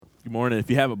Good morning. If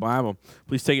you have a Bible,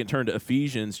 please take it and turn to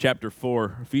Ephesians chapter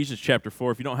 4. Ephesians chapter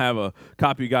 4. If you don't have a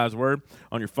copy of God's Word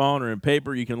on your phone or in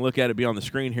paper, you can look at it, be on the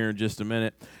screen here in just a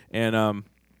minute. And I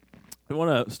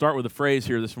want to start with a phrase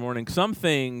here this morning. Some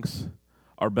things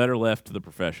are better left to the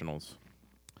professionals.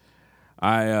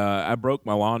 I broke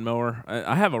my lawnmower.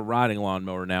 I have a riding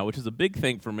lawnmower now, which is a big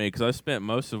thing for me because I spent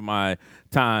most of my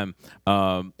time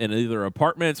in either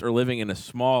apartments or living in a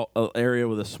small area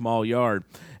with a small yard.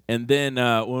 And then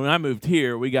when I moved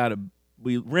here, we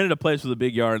rented a place with a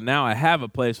big yard. And now I have a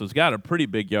place that's got a pretty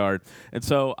big yard. And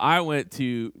so I went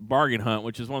to Bargain Hunt,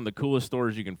 which is one of the coolest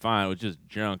stores you can find with just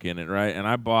junk in it, right? And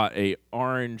I bought a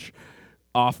orange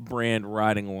off-brand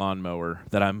riding lawnmower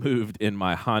that I moved in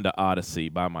my Honda Odyssey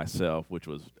by myself, which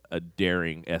was a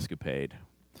daring escapade.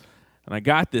 And I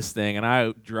got this thing, and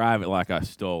I drive it like I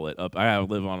stole it. I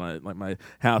live on my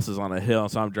house is on a hill,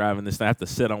 so I'm driving this thing. I have to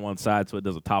sit on one side so it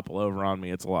doesn't topple over on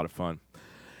me. It's a lot of fun.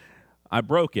 I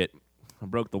broke it. I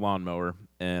broke the lawnmower,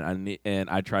 and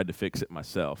I tried to fix it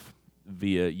myself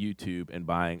via YouTube and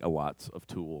buying lots of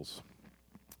tools.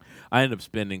 I ended up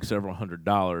spending several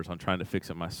 $100s on trying to fix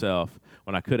it myself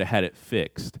when I could have had it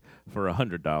fixed for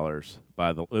 $100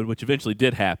 which eventually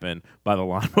did happen by the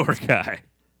lawnmower guy.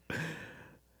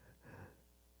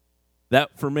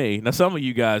 That, for me, now some of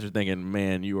you guys are thinking,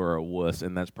 man, you are a wuss,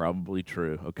 and that's probably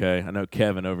true, okay? I know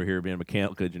Kevin over here being a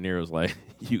mechanical engineer was like,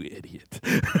 you idiot.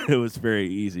 It was very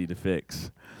easy to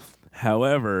fix.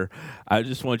 However, I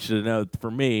just want you to know,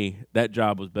 for me, that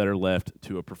job was better left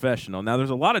to a professional. Now, there's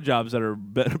a lot of jobs that are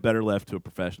better left to a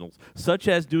professional, such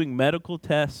as doing medical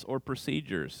tests or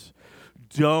procedures.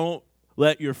 Don't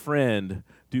let your friend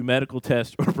do medical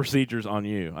tests or procedures on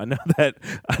you. I know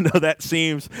that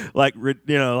seems like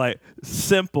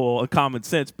simple and common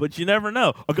sense, but you never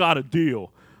know. I got a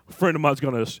deal. A friend of mine's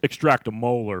going to extract a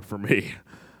molar for me.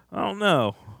 I don't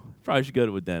know. Probably should go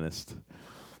to a dentist.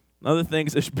 Other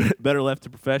things that's better left to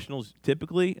professionals,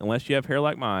 typically, unless you have hair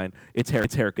like mine, it's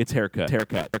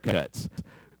haircuts.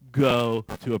 Go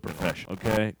to a professional,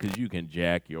 okay? Because you can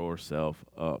jack yourself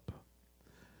up.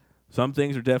 Some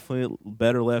things are definitely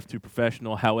better left to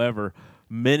professional. However,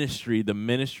 the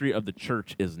ministry of the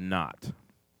church is not.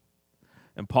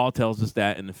 And Paul tells us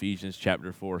that in Ephesians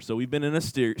chapter 4. So we've been in a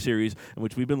series in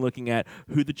which we've been looking at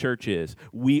who the church is.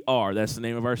 We are. That's the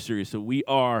name of our series. So we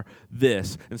are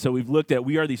this. And so we've looked at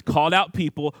we are these called out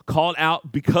people, called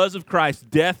out because of Christ's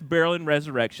death, burial, and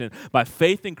resurrection. By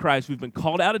faith in Christ, we've been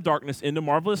called out of darkness into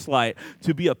marvelous light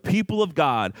to be a people of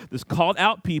God. This called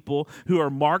out people who are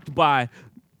marked by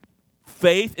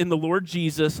faith in the Lord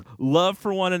Jesus, love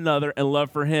for one another, and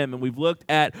love for Him. And we've looked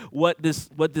at what this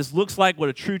looks like, what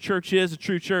a true church is. A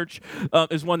true church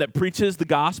is one that preaches the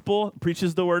gospel,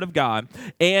 preaches the word of God,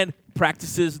 and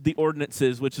practices the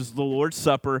ordinances, which is the Lord's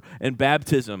Supper and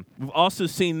baptism. We've also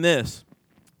seen this,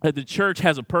 that the church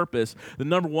has a purpose. The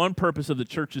number one purpose of the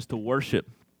church is to worship.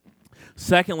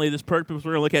 Secondly, this purpose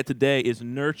we're going to look at today is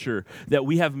nurture, that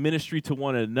we have ministry to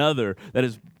one another. That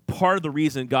is part of the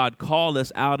reason God called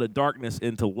us out of darkness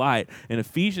into light. And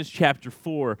Ephesians chapter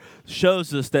 4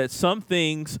 shows us that some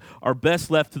things are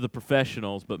best left to the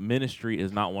professionals, but ministry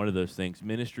is not one of those things.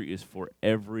 Ministry is for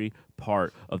every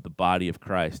part of the body of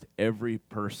Christ. Every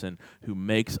person who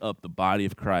makes up the body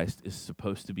of Christ is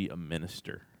supposed to be a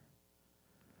minister.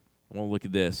 I want to look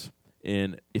at this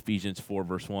in Ephesians 4,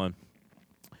 verse 1.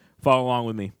 Follow along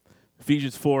with me.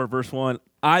 Ephesians 4, verse 1.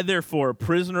 I, therefore, a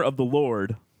prisoner of the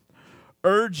Lord,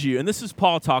 urge you, and this is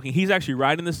Paul talking. He's actually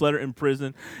writing this letter in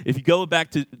prison. If you go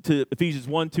back to Ephesians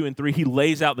 1, 2, and 3, he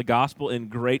lays out the gospel in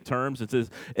great terms. It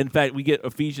says, in fact, we get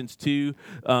Ephesians 2,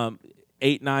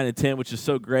 8, 9, and 10, which is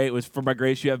so great. It was, for by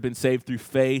grace you have been saved through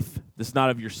faith. That's not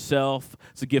of yourself.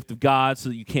 It's a gift of God, so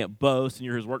that you can't boast, and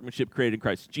you're His workmanship created in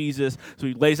Christ Jesus. So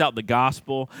he lays out the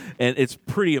gospel, and it's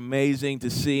pretty amazing to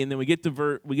see. And then we get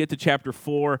to chapter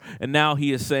 4, and now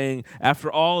he is saying,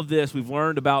 after all of this, we've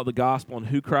learned about the gospel and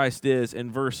who Christ is.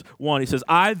 In verse 1, he says,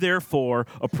 I, therefore,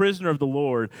 a prisoner of the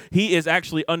Lord. He is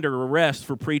actually under arrest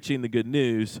for preaching the good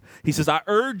news. He says, I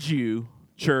urge you,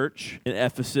 church in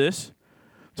Ephesus,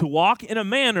 to walk in a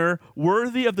manner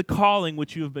worthy of the calling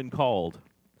which you have been called,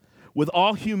 with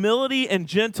all humility and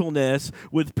gentleness,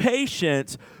 with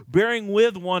patience, bearing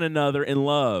with one another in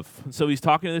love. And so he's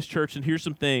talking to this church, and here's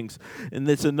some things, and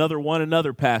it's another one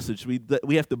another passage.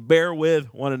 We have to bear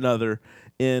with one another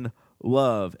in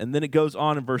love. And then it goes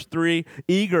on in verse 3,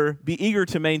 be eager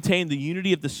to maintain the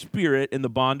unity of the Spirit in the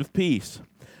bond of peace.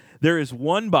 There is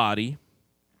one body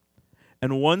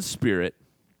and one Spirit,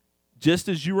 just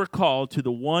as you were called to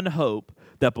the one hope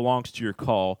that belongs to your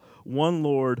call, one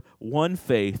Lord, one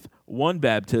faith, one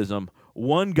baptism,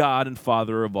 one God and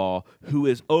Father of all, who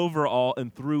is over all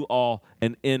and through all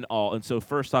and in all. And so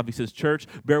first off, he says, church,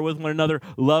 bear with one another,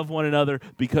 love one another,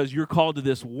 because you're called to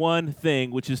this one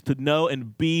thing, which is to know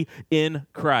and be in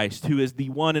Christ, who is the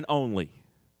one and only.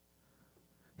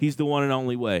 He's the one and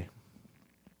only way.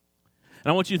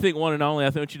 And I want you to think one and only. I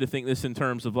want you to think this in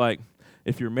terms of like,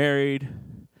 if you're married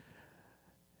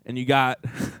and you got,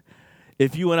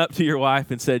 if you went up to your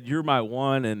wife and said, you're my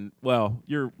one and, well,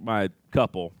 you're my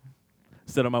couple,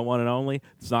 instead of my one and only,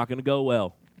 it's not going to go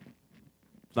well.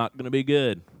 It's not going to be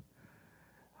good.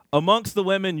 Amongst the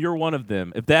women, you're one of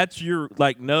them. If that's your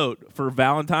like note for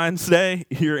Valentine's Day,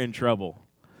 you're in trouble.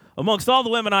 Amongst all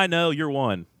the women I know, you're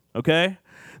one, okay?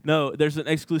 No, there's an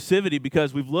exclusivity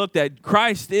because we've looked at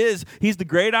Christ he's the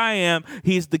great I am.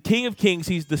 He's the King of Kings.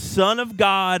 He's the Son of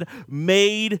God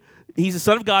he's the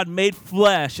Son of God made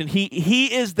flesh, and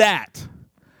he is that.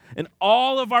 And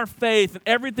all of our faith and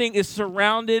everything is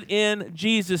surrounded in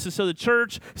Jesus. And so the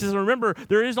church says, remember,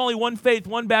 there is only one faith,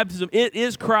 one baptism. It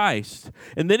is Christ.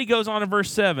 And then he goes on in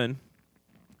verse 7.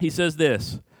 He says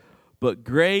this, but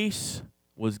grace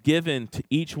was given to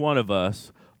each one of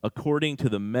us according to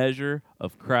the measure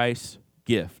of Christ's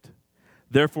gift.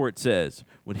 Therefore it says,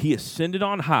 when he ascended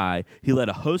on high, he led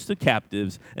a host of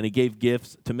captives and he gave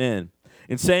gifts to men.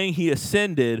 In saying he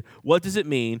ascended, what does it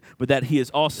mean but that he has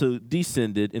also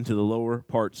descended into the lower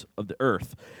parts of the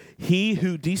earth? He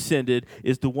who descended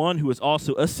is the one who has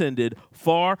also ascended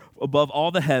far above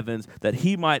all the heavens that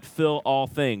he might fill all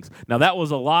things. Now that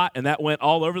was a lot, and that went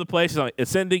all over the place. Like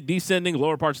ascending, descending,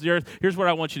 lower parts of the earth. Here's what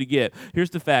I want you to get.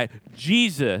 Here's the fact.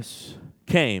 Jesus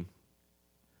came.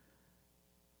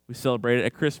 We celebrate it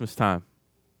at Christmas time.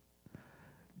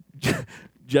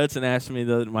 Judson asked me,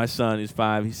 my son, he's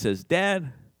 5, he says,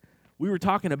 Dad, we were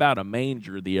talking about a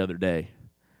manger the other day.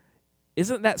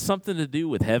 Isn't that something to do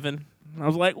with heaven? I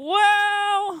was like,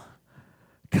 well,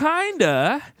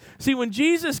 kinda. See, when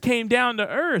Jesus came down to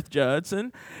earth,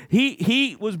 Judson,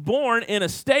 he was born in a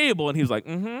stable, and he was like,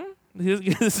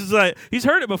 This is like, he's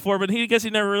heard it before, but he guess he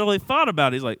never really thought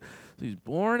about it. He's like, he's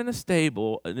born in a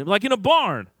stable, like in a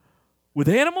barn. With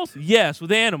animals? Yes,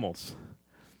 with animals.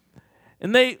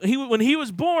 And when he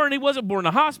was born, he wasn't born in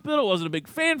a hospital. It wasn't a big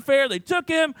fanfare. They took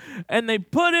him, and they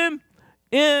put him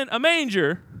in a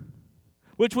manger,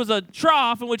 which was a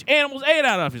trough in which animals ate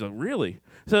out of. He's like, really?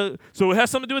 So it has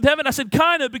something to do with heaven? I said,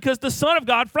 kind of, because the Son of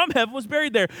God from heaven was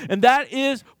buried there. And that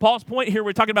is Paul's point here.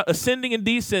 We're talking about ascending and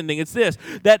descending. It's this,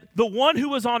 that the one who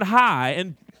was on high,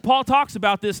 and Paul talks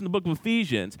about this in the book of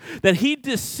Ephesians, that he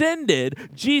descended,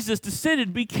 Jesus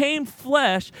descended, became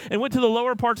flesh, and went to the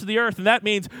lower parts of the earth. And that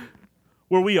means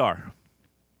where we are.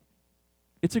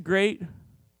 It's a great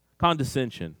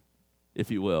condescension, if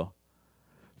you will,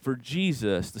 for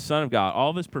Jesus, the Son of God, all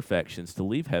of his perfections, to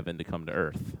leave heaven to come to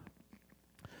earth.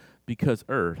 Because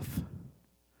earth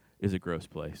is a gross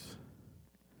place.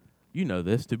 You know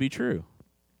this to be true.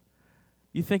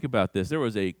 You think about this. There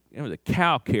was a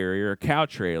cow carrier, a cow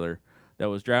trailer that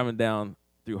was driving down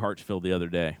through Hartsfield the other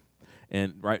day,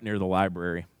 and right near the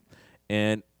library.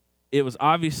 And it was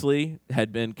obviously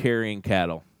had been carrying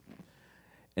cattle.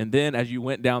 And then as you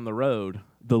went down the road,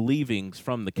 the leavings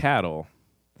from the cattle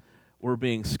were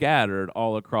being scattered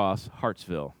all across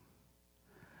Hartsville.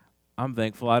 I'm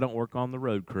thankful I don't work on the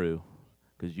road crew,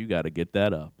 because you got to get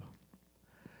that up.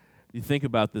 You think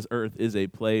about this, earth is a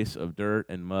place of dirt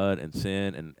and mud and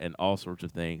sin and all sorts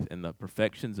of things, and the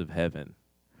perfections of heaven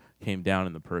came down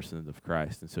in the person of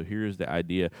Christ. And so here's the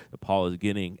idea that Paul is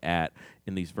getting at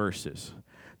in these verses,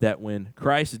 that when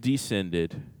Christ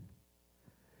descended,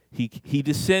 he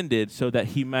descended so that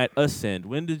he might ascend.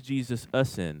 When does Jesus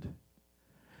ascend?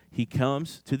 He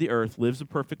comes to the earth, lives a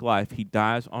perfect life. He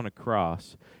dies on a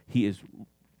cross. He is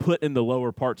put in the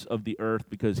lower parts of the earth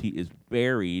because he is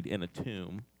buried in a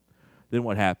tomb. Then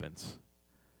what happens?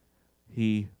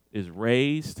 He is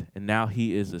raised, and now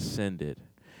he is ascended.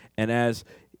 And as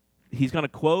he's going to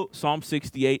quote Psalm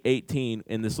 68:18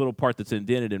 in this little part that's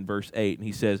indented in verse 8. And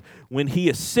he says, when he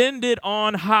ascended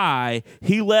on high,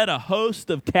 he led a host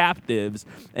of captives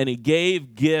and he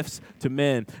gave gifts to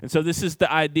men. And so this is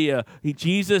the idea.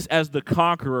 Jesus as the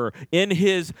conqueror, in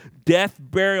his death,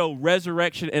 burial,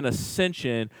 resurrection, and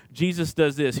ascension, Jesus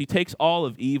does this. He takes all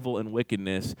of evil and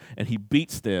wickedness and he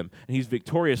beats them. And he's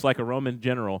victorious like a Roman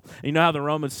general. And you know how the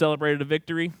Romans celebrated a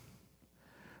victory?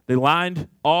 They lined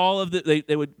all of the,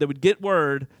 they would get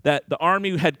word that the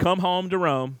army had come home to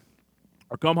Rome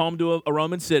or come home to a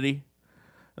Roman city,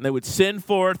 and they would send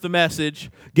forth the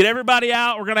message, get everybody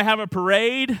out, we're going to have a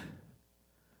parade.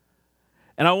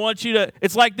 And I want you to,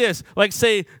 it's like this, like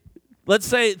say let's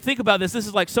say, think about this. This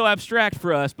is like so abstract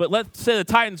for us, but let's say the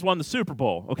Titans won the Super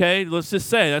Bowl, okay? Let's just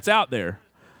say that's out there.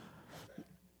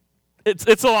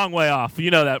 It's a long way off. You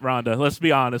know that, Rhonda. Let's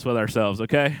be honest with ourselves,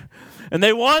 okay? And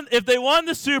if they won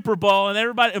the Super Bowl and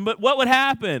everybody, but what would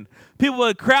happen? People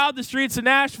would crowd the streets of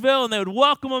Nashville and they would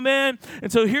welcome them in.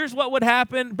 And so here's what would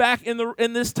happen back in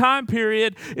this time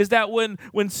period is that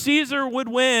when Caesar would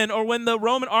win or when the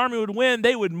Roman army would win,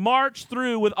 they would march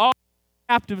through with all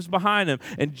captives behind him.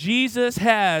 And Jesus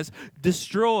has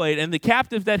destroyed, and the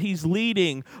captives that he's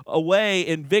leading away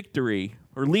in victory,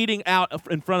 or leading out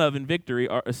in front of in victory,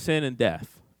 are sin and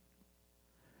death,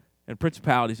 and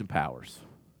principalities and powers,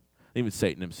 even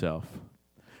Satan himself.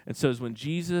 And so when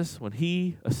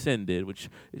he ascended, which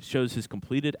it shows his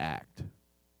completed act,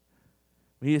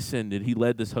 when he ascended, he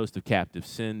led this host of captives,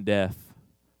 sin, death,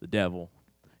 the devil.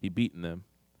 He beaten them.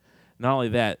 Not only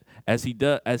that, as he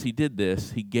did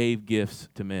this, he gave gifts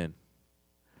to men.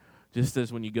 Just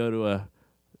as when you go to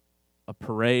a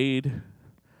parade,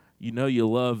 you know you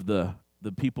love the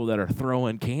people that are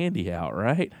throwing candy out,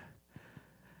 right?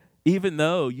 Even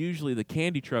though usually the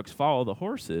candy trucks follow the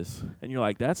horses, and you're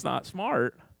like, that's not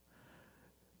smart.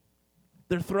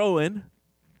 They're throwing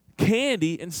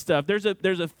candy and stuff. There's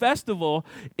a festival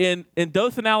in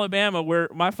Dothan, Alabama, where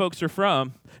my folks are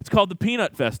from. It's called the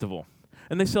Peanut Festival,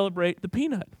 and they celebrate the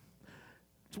peanut.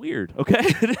 It's weird, okay?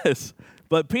 It is.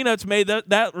 But peanuts made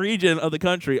that region of the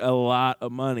country a lot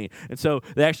of money. And so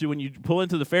they actually, when you pull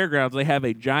into the fairgrounds, they have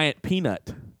a giant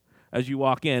peanut as you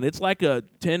walk in. It's like a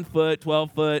 10-foot,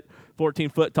 12-foot,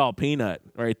 14-foot tall peanut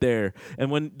right there. And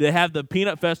when they have the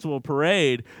Peanut Festival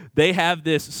parade, they have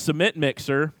this cement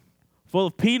mixer full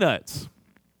of peanuts.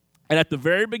 And at the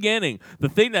very beginning, the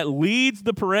thing that leads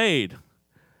the parade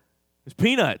is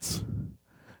peanuts.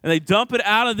 And they dump it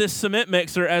out of this cement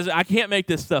mixer I can't make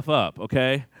this stuff up,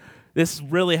 okay? This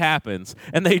really happens.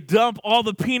 And they dump all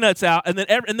the peanuts out, and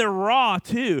they're raw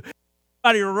too.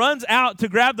 Everybody runs out to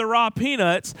grab the raw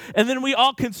peanuts, and then we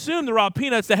all consume the raw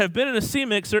peanuts that have been in a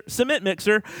cement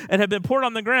mixer and have been poured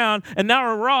on the ground, and now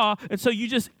are raw, and so you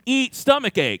just eat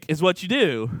stomach ache is what you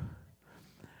do.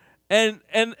 And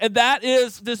that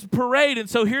is this parade. And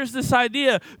so here's this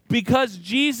idea. Because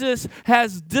Jesus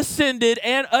has descended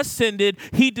and ascended,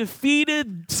 he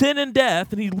defeated sin and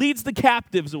death, and he leads the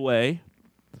captives away.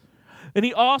 And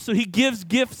he gives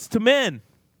gifts to men.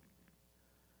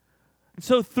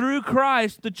 So through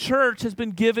Christ, the church has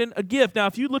been given a gift. Now,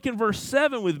 if you look in verse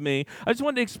 7 with me, I just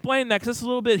wanted to explain that because that's a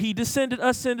little bit, he descended,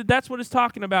 ascended, that's what it's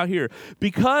talking about here.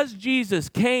 Because Jesus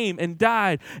came and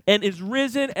died and is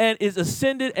risen and is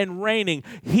ascended and reigning,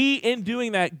 he, in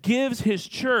doing that, gives his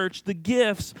church the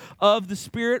gifts of the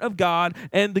Spirit of God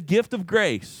and the gift of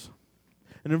grace.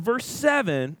 And in verse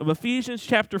 7 of Ephesians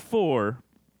chapter 4,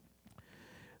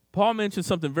 Paul mentions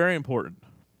something very important.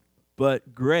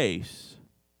 But grace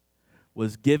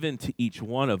was given to each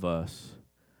one of us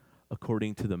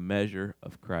according to the measure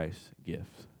of Christ's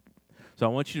gift. So I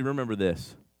want you to remember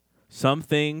this. Some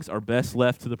things are best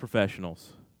left to the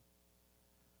professionals.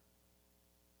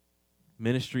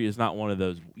 Ministry is not one of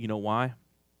those. You know why?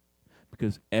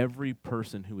 Because every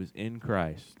person who is in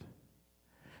Christ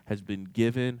has been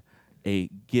given a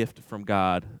gift from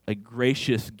God, a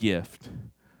gracious gift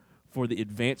for the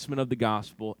advancement of the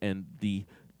gospel and the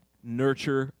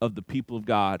nurture of the people of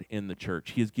God in the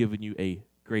church. He has given you a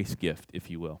grace gift, if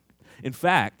you will. In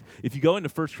fact, if you go into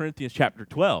 1 Corinthians chapter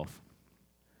 12,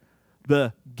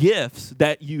 the gifts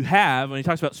that you have, when he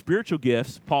talks about spiritual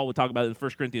gifts, Paul would talk about it in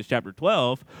 1 Corinthians chapter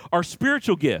 12, are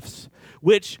spiritual gifts,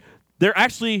 which they're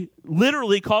actually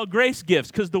literally called grace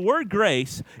gifts, because the word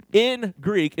grace in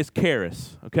Greek is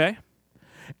charis, okay?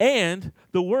 And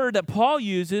the word that Paul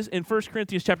uses in 1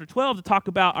 Corinthians chapter 12 to talk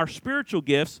about our spiritual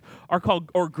gifts are called,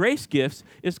 or grace gifts,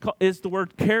 is the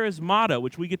word charismata,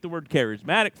 which we get the word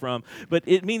charismatic from. But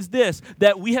it means this,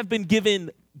 that we have been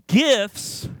given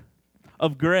gifts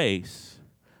of grace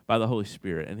by the Holy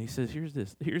Spirit. And he says,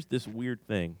 here's this weird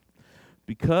thing.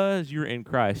 Because you're in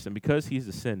Christ and because he's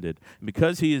ascended and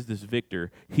because he is this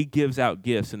victor, he gives out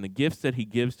gifts. And the gifts that he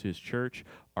gives to his church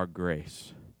are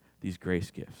grace, these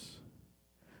grace gifts.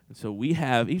 And so we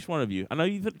have, each one of you, I know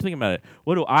you're thinking about it,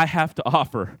 what do I have to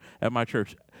offer at my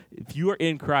church? If you are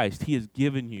in Christ, he has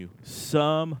given you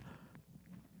some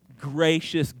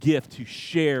gracious gift to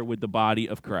share with the body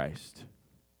of Christ.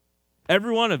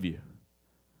 Every one of you.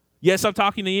 Yes, I'm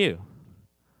talking to you.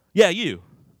 Yeah, you.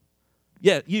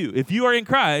 Yeah, you. If you are in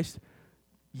Christ,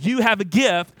 you have a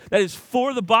gift that is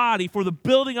for the body, for the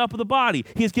building up of the body.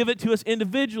 He has given it to us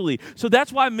individually. So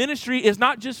that's why ministry is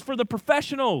not just for the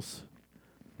professionals.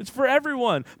 It's for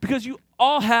everyone, because you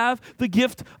all have the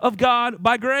gift of God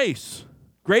by grace.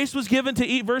 Grace was given to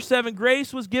each, verse 7,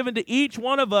 grace was given to each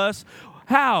one of us.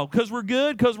 How? Because we're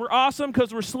good, because we're awesome,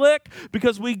 because we're slick,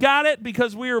 because we got it,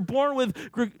 because we were born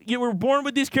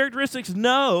with these characteristics?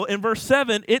 No. In verse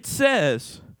 7, it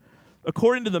says,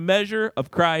 according to the measure of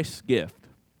Christ's gift.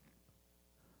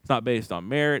 It's not based on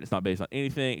merit. It's not based on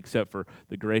anything except for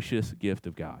the gracious gift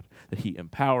of God, that he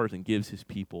empowers and gives his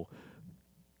people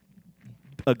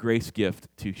a grace gift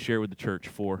to share with the church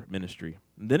for ministry.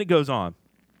 And then it goes on.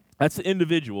 That's the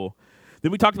individual.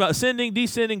 Then we talked about ascending,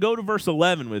 descending. Go to verse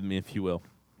 11 with me, if you will.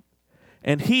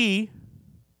 And he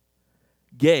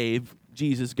gave,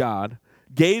 Jesus, God,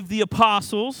 gave the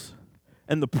apostles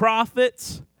and the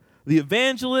prophets, the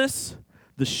evangelists,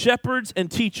 the shepherds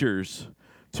and teachers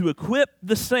to equip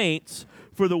the saints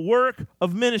for the work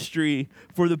of ministry,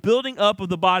 for the building up of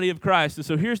the body of Christ. And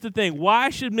so here's the thing. Why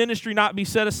should ministry not be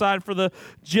set aside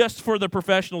just for the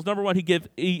professionals? Number one, he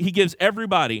gives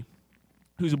everybody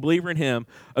who's a believer in him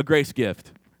a grace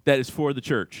gift that is for the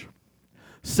church.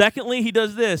 Secondly, he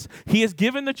does this. He has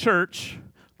given the church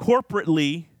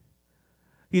corporately,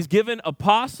 he's given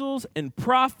apostles and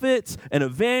prophets and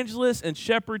evangelists and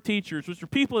shepherd teachers, which are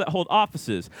people that hold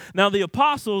offices. Now, the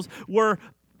apostles were,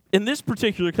 in this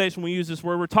particular case, when we use this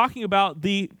word, we're talking about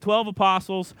the 12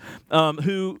 apostles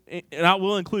who, and I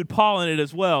will include Paul in it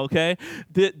as well, okay,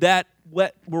 that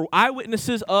were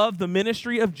eyewitnesses of the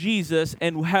ministry of Jesus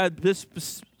and had this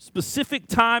specific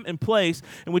time and place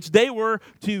in which they were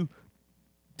to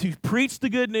preach the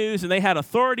good news, and they had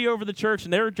authority over the church,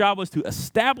 and their job was to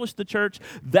establish the church.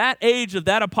 That age of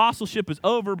that apostleship is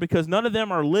over because none of them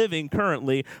are living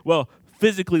currently, well,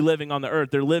 physically living on the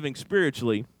earth. They're living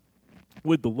spiritually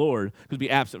with the Lord, because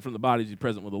be absent from the body is be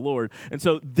present with the Lord. And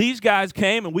so these guys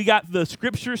came, and we got the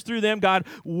scriptures through them. God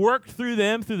worked through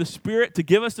them, through the Spirit, to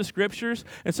give us the scriptures.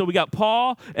 And so we got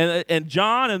Paul and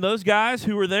John and those guys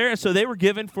who were there, and so they were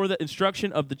given for the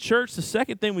instruction of the church. The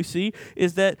second thing we see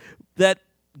is that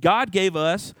God gave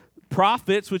us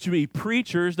prophets, which would be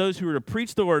preachers, those who are to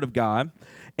preach the word of God,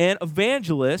 and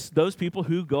evangelists, those people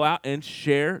who go out and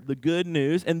share the good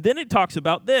news. And then it talks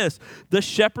about this, the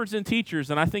shepherds and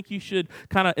teachers. And I think you should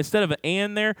kind of, instead of an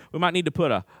and there, we might need to put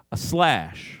a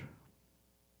slash.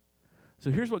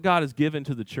 So here's what God has given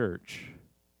to the church.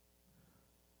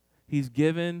 He's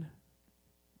given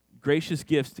gracious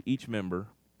gifts to each member,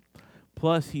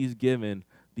 plus he's given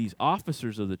these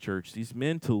officers of the church, these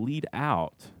men to lead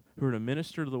out, who are to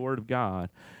minister to the word of God,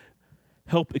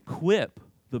 help equip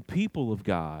the people of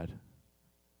God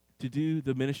to do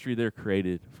the ministry they're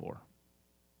created for.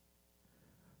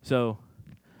 So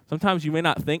sometimes you may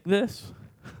not think this,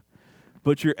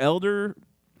 but your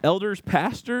elders,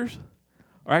 pastors,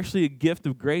 are actually a gift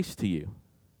of grace to you.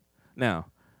 Now,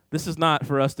 this is not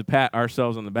for us to pat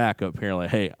ourselves on the back up here like,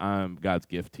 hey, I'm God's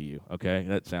gift to you, okay?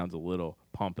 That sounds a little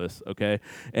pompous, okay?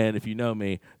 And if you know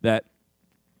me, that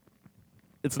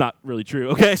it's not really true,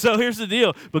 okay? So here's the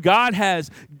deal. But God has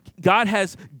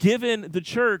given the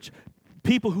church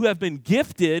people who have been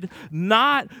gifted,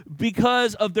 not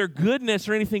because of their goodness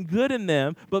or anything good in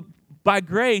them, but by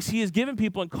grace, he has given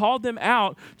people and called them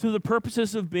out to the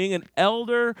purposes of being an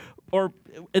elder, or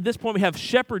at this point we have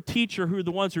shepherd teacher, who are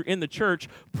the ones who are in the church.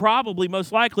 Probably,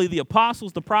 most likely, the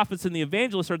apostles, the prophets, and the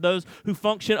evangelists are those who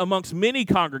function amongst many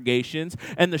congregations,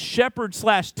 and the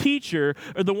shepherd/teacher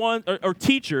are the one, or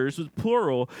teachers,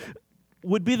 plural,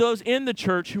 would be those in the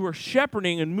church who are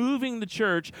shepherding and moving the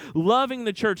church, loving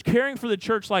the church, caring for the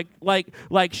church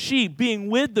like sheep, being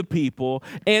with the people,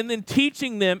 and then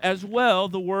teaching them as well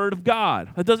the word of God.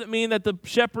 That doesn't mean that the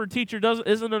shepherd teacher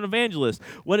isn't an evangelist.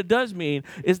 What it does mean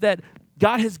is that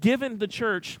God has given the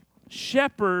church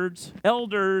shepherds,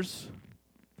 elders,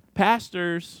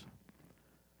 pastors,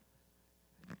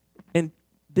 and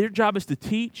their job is to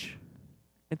teach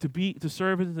and to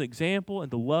serve as an example and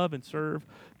to love and serve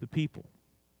the people,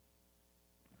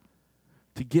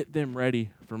 to get them ready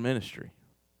for ministry.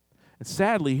 And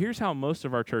sadly, here's how most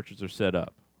of our churches are set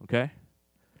up, okay?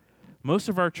 Most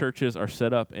of our churches are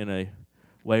set up in a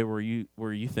way where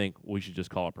you think we should just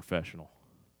call it professional.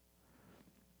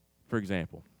 For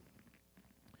example,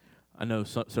 I know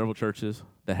several churches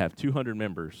that have 200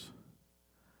 members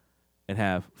and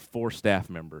have 4 staff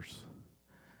members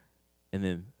and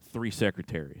then 3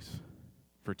 secretaries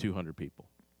for 200 people.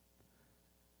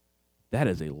 That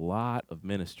is a lot of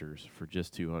ministers for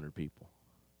just 200 people.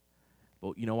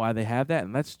 But you know why they have that?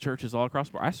 And that's churches all across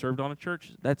the board. I served on a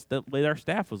church. That's the way our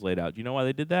staff was laid out. Do you know why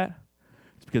they did that?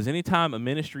 It's because anytime a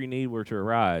ministry need were to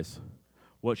arise,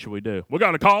 what should we do? We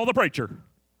got to call the preacher.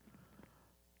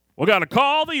 We got to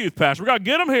call the youth pastor. We got to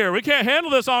get them here. We can't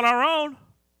handle this on our own.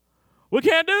 We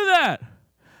can't do that.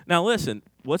 Now listen,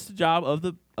 what's the job of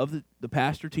the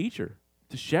pastor teacher?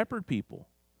 to shepherd people.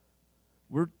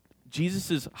 We're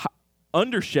Jesus'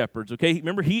 under shepherds, okay?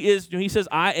 Remember, he says,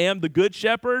 I am the good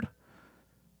shepherd.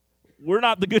 We're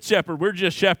not the good shepherd. We're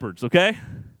just shepherds, okay?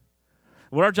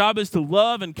 What our job is to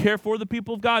love and care for the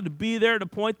people of God, to be there, to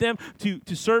point them,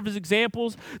 to serve as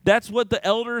examples. That's what the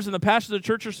elders and the pastors of the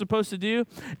church are supposed to do.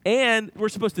 And we're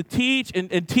supposed to teach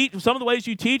and teach. Some of the ways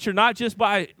you teach are not just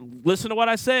by listen to what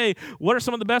I say. What are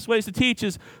some of the best ways to teach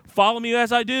is follow me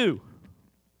as I do.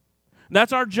 And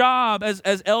that's our job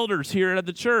as elders here at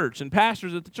the church and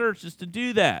pastors at the church, is to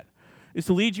do that, is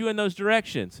to lead you in those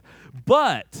directions.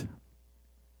 But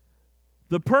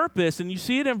the purpose, and you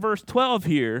see it in verse 12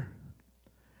 here,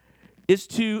 is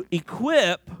to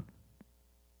equip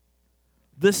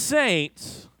the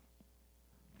saints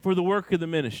for the work of the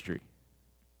ministry.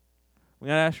 We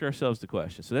got to ask ourselves the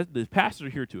question. So the pastors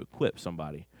are here to equip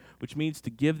somebody, which means to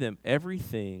give them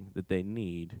everything that they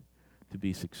need to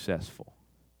be successful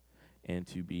and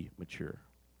to be mature.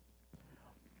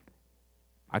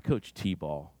 I coached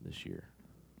T-ball this year.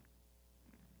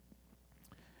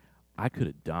 I could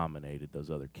have dominated those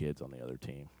other kids on the other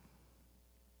team.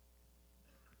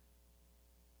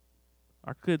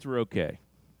 Our kids were okay.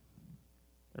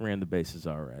 They ran the bases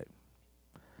all right.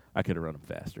 I could have run them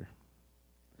faster.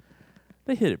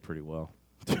 They hit it pretty well.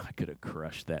 I could have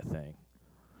crushed that thing.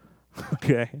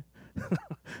 Okay?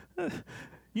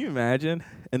 You imagine?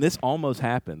 And this almost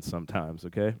happens sometimes,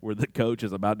 okay? Where the coach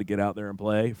is about to get out there and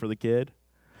play for the kid.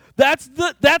 That's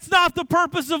not the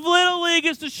purpose of Little League,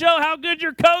 is to show how good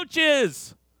your coach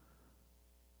is.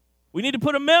 We need to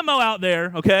put a memo out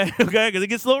there, okay? Okay, because it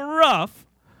gets a little rough.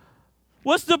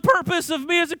 What's the purpose of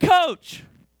me as a coach?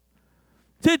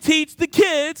 To teach the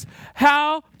kids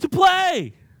how to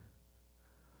play.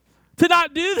 To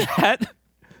not do that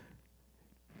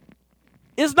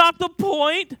is not the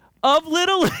point of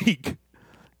Little League.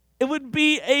 It would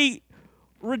be a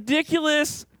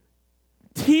ridiculous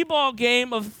T-ball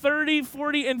game of 30,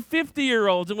 40, and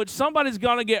 50-year-olds in which somebody's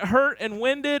going to get hurt and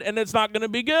winded, and it's not going to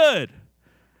be good.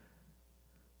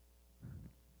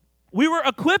 We were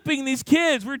equipping these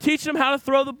kids. We were teaching them how to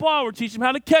throw the ball. We're teaching them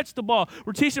how to catch the ball.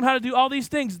 We're teaching them how to do all these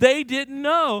things they didn't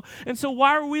know. And so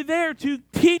why are we there? To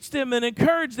teach them and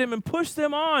encourage them and push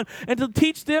them on, and to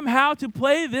teach them how to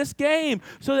play this game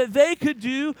so that they could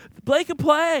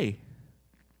play.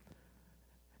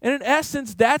 And in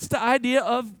essence, that's the idea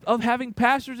of having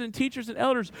pastors and teachers and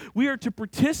elders. We are to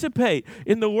participate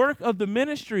in the work of the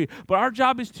ministry, but our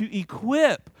job is to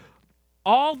equip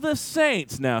all the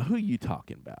saints. Now, who are you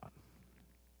talking about?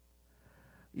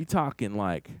 You talking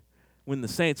like when the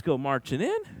Saints go marching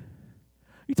in?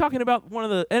 You talking about one of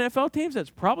the NFL teams that's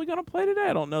probably going to play today?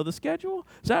 I don't know the schedule.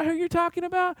 Is that who you're talking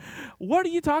about? What are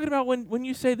you talking about when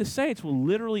you say the Saints? Well,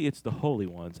 literally, it's the holy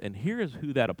ones, and here is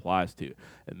who that applies to.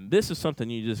 And this is something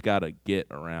you just got to get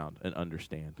around and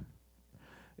understand.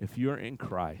 If you're in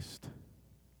Christ,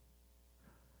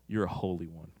 you're a holy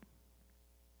one.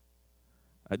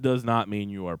 That does not mean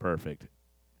you are perfect,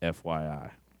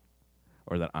 FYI,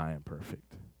 or that I am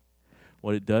perfect.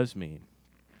 What it does mean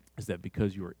is that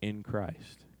because you are in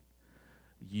Christ,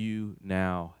 you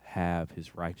now have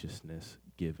his righteousness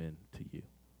given to you.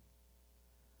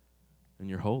 And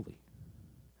you're holy.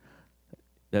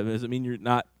 That doesn't mean you're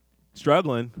not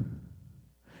struggling.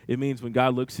 It means when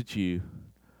God looks at you,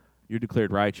 you're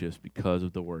declared righteous because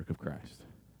of the work of Christ.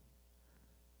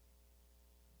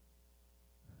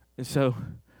 And so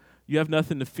you have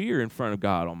nothing to fear in front of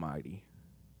God Almighty.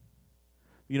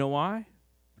 You know why?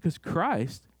 Because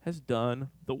Christ has done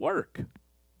the work.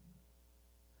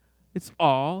 It's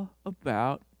all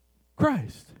about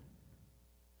Christ.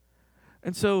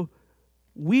 And so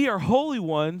we are holy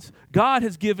ones. God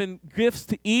has given gifts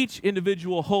to each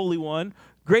individual holy one,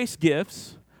 grace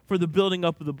gifts for the building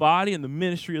up of the body and the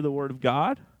ministry of the Word of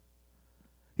God.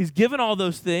 He's given all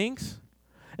those things.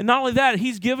 And not only that,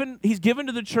 he's given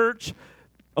to the church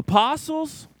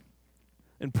apostles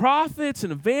and prophets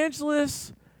and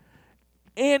evangelists,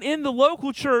 and in the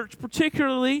local church,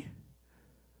 particularly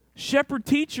shepherd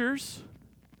teachers,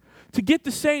 to get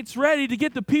the saints ready, to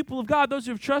get the people of God, those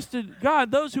who have trusted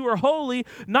God, those who are holy,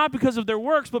 not because of their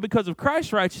works, but because of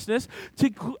Christ's righteousness, to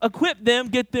equip them,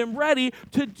 get them ready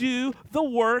to do the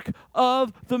work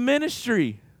of the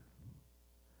ministry.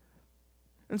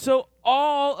 And so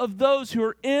all of those who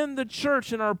are in the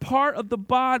church and are part of the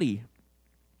body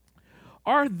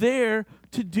are there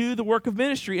to do the work of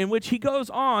ministry, in which he goes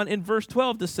on in verse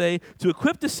 12 to say, to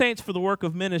equip the saints for the work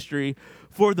of ministry,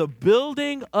 for the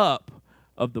building up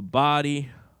of the body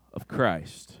of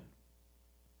Christ.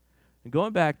 And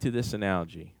going back to this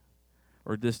analogy,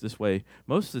 or this way,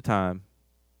 most of the time,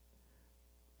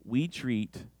 we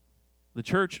treat the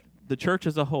church the church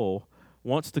as a whole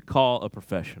wants to call a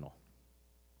professional.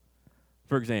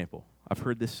 For example, I've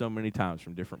heard this so many times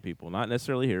from different people, not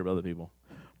necessarily here, but other people.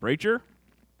 Preacher,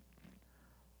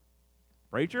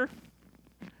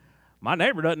 my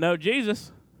neighbor doesn't know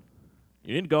Jesus.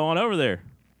 You need to go on over there.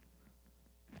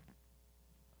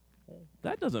 Well,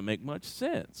 that doesn't make much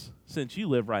sense since you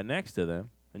live right next to them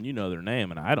and you know their name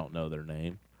and I don't know their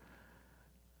name.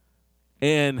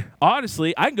 And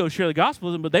honestly, I can go share the gospel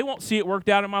with them, but they won't see it worked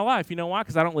out in my life. You know why?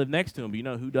 Because I don't live next to them. But you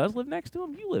know who does live next to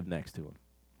them? You live next to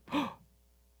them.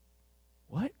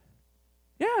 What?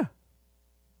 Yeah.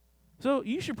 So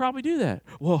you should probably do that.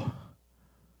 Well,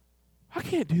 I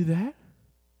can't do that.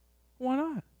 Why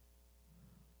not?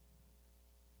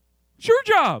 It's your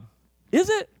job.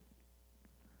 Is it?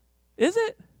 Is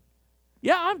it?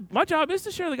 Yeah, my job is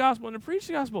to share the gospel and to preach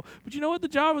the gospel. But you know what the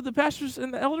job of the pastors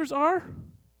and the elders are?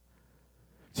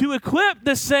 To equip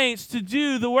the saints to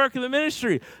do the work of the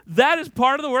ministry. That is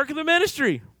part of the work of the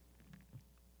ministry.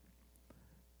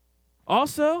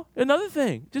 Also, another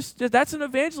thing, just that's an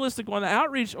evangelistic one, the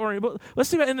outreach oriented. Let's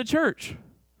see about in the church.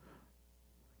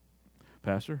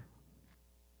 Pastor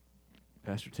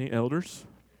team, elders,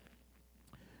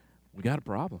 we got a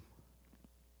problem.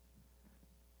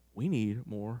 We need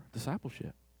more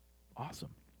discipleship. Awesome.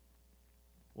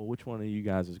 Well, which one of you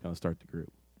guys is going to start the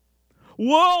group?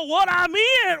 Well, what I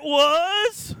meant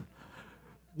was,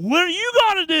 what are you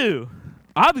going to do?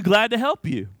 I'll be glad to help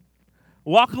you.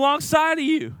 Walk alongside of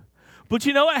you. But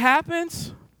you know what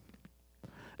happens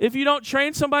if you don't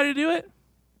train somebody to do it?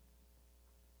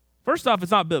 First off,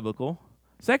 it's not biblical.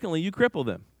 Secondly, you cripple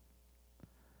them.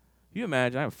 You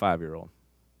imagine, I have a 5-year-old.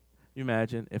 You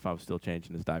imagine if I was still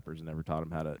changing his diapers and never taught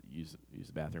him how to use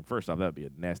the bathroom. First off, that would be a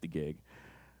nasty gig.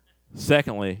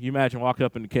 Secondly, you imagine walk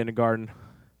up into kindergarten,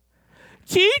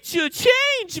 teacher,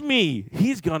 change me.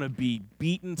 He's going to be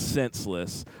beaten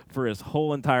senseless for his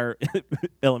whole entire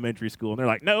elementary school. And they're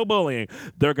like, no bullying.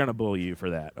 They're going to bully you for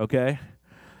that, okay?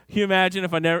 Can you imagine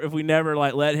if we never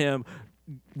let him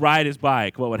ride his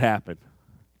bike, what would happen?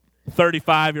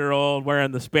 35-year-old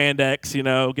wearing the spandex,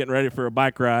 getting ready for a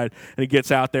bike ride, and he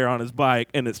gets out there on his bike,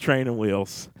 and it's training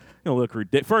wheels. You'll look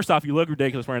ridiculous. First off, you look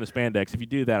ridiculous wearing a spandex. If you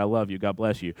do that, I love you. God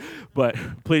bless you. But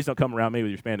please don't come around me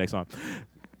with your spandex on.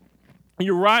 And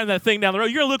you're riding that thing down the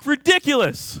road, you're going to look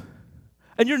ridiculous.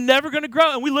 And you're never going to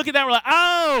grow. And we look at that and we're like,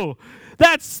 oh,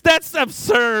 that's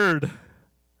absurd.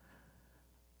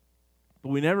 But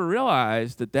we never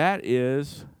realize that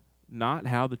is not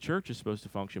how the church is supposed to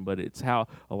function, but it's how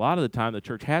a lot of the time the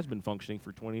church has been functioning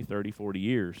for 20, 30, 40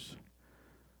 years.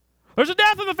 There's a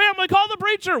death in the family. Call the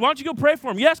preacher. Why don't you go pray for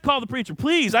him? Yes, call the preacher.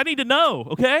 Please, I need to know,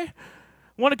 okay?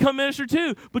 I want to come minister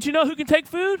too. But you know who can take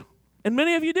food? And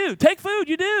many of you do. Take food,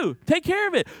 you do. Take care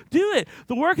of it. Do it.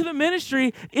 The work of the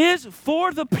ministry is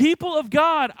for the people of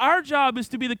God. Our job is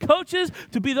to be the coaches,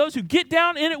 to be those who get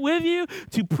down in it with you,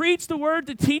 to preach the word,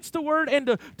 to teach the word, and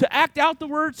to act out the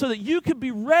word so that you can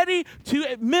be ready to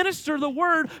administer the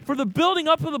word for the building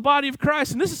up of the body of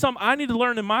Christ. And this is something I need to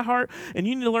learn in my heart, and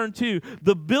you need to learn too.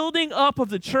 The building up of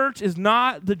the church is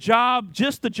not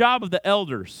just the job of the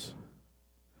elders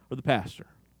or the pastor.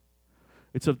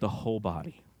 It's of the whole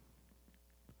body.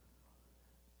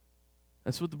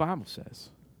 That's what the Bible says.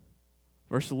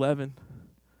 Verse 11,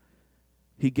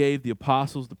 he gave the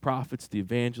apostles, the prophets, the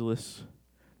evangelists,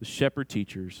 the shepherd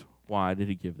teachers. Why did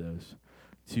he give those?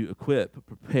 To equip,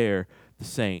 prepare the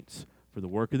saints for the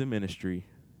work of the ministry,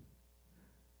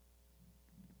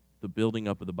 the building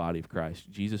up of the body of Christ.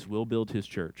 Jesus will build his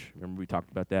church. Remember we talked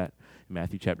about that in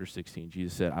Matthew chapter 16.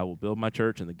 Jesus said, I will build my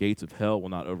church and the gates of hell will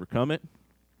not overcome it.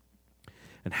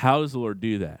 And how does the Lord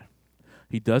do that?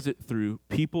 He does it through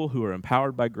people who are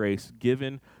empowered by grace,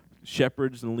 given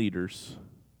shepherds and leaders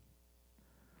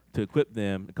to equip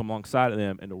them, to come alongside of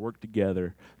them, and to work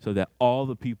together so that all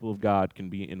the people of God can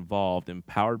be involved,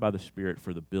 empowered by the Spirit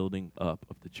for the building up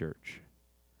of the church.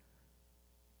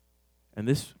 And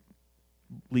this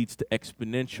leads to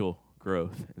exponential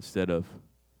growth instead of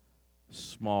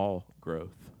small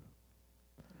growth.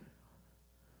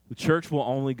 The church will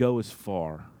only go as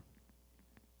far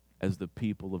as the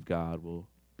people of God will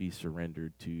be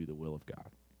surrendered to the will of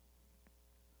God.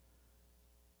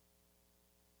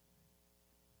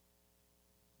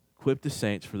 Equip the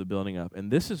saints for the building up. And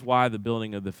this is why the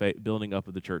building up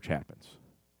of the church happens.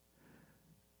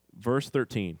 Verse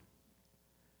 13.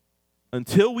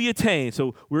 Until we attain,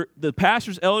 so the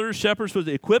pastors, elders, shepherds supposed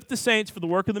to equip the saints for the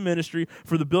work of the ministry,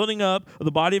 for the building up of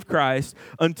the body of Christ,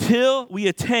 until we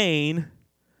attain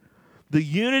the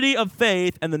unity of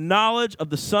faith and the knowledge of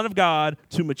the Son of God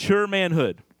to mature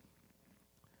manhood.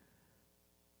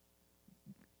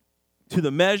 to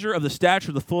the measure of the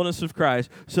stature of the fullness of Christ,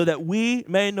 so that we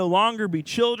may no longer be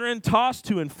children, tossed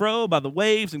to and fro by the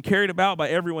waves and carried about by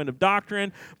every wind of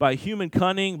doctrine, by human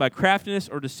cunning, by craftiness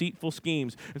or deceitful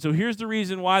schemes. And so here's the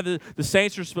reason why the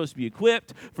saints are supposed to be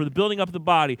equipped for the building up of the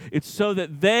body. It's so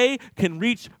that they can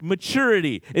reach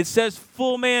maturity. It says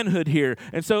full manhood here.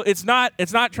 And so it's not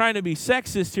trying to be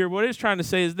sexist here. What it is trying to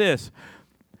say is this.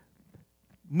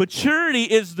 Maturity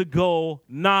is the goal,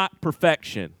 not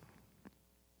perfection.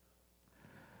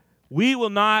 We will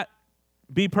not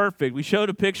be perfect. We showed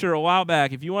a picture a while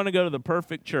back. If you want to go to the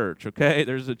perfect church, okay,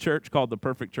 there's a church called the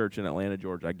Perfect Church in Atlanta,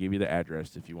 Georgia. I'll give you the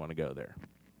address if you want to go there.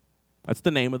 That's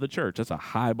the name of the church. That's a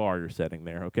high bar you're setting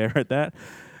there, okay, right that?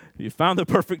 If you found the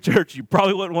perfect church, you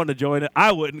probably wouldn't want to join it.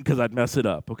 I wouldn't because I'd mess it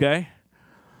up, okay?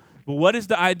 But what is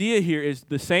the idea here is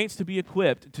the saints to be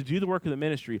equipped to do the work of the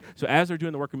ministry. So as they're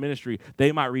doing the work of ministry,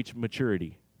 they might reach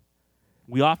maturity.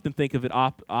 We often think of it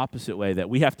opposite way, that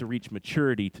we have to reach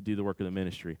maturity to do the work of the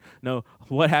ministry. No,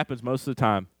 what happens most of the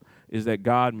time is that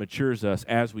God matures us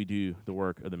as we do the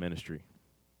work of the ministry.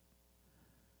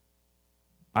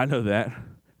 I know that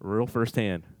real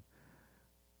firsthand.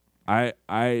 I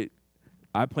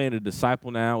planned a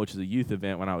Disciple Now, which is a youth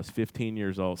event, when I was 16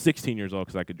 years old,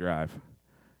 because I could drive.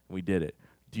 We did it.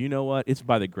 Do you know what? It's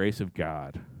by the grace of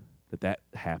God that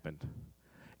happened,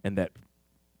 and that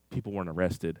people weren't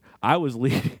arrested. I was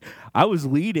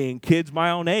leading kids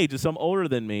my own age and some older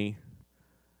than me.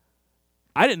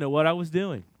 I didn't know what I was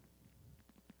doing.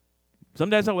 Some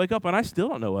days I wake up and I still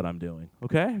don't know what I'm doing,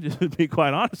 okay? Just to be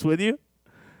quite honest with you.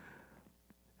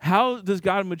 How does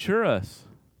God mature us?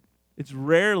 It's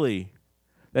rarely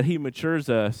that he matures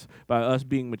us by us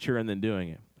being mature and then doing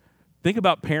it. Think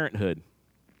about parenthood.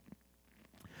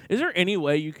 Is there any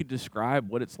way you could describe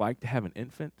what it's like to have an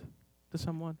infant to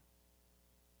someone?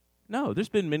 No, there's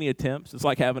been many attempts. It's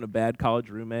like having a bad college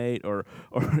roommate or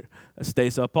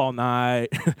stays up all night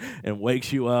and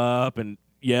wakes you up and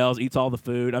yells, eats all the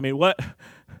food. I mean, what?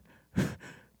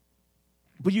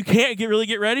 But you can't really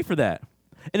get ready for that.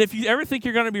 And if you ever think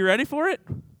you're going to be ready for it,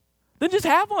 then just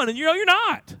have one, and you're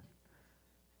not.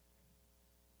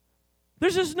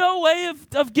 There's just no way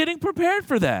of getting prepared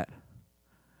for that.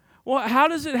 Well, how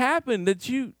does it happen that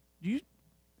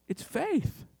it's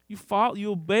faith.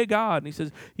 You obey God. And he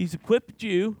says he's equipped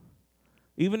you.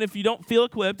 Even if you don't feel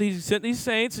equipped, he's sent these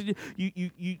saints. And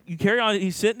you carry on.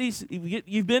 He's sent these.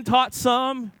 You've been taught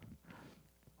some.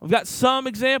 I've got some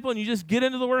example, and you just get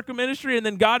into the work of ministry, and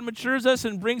then God matures us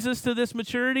and brings us to this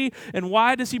maturity. And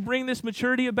why does he bring this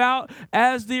maturity about?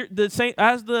 As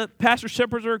the pastor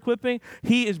shepherds are equipping,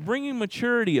 he is bringing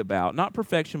maturity about, not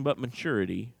perfection, but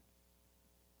maturity,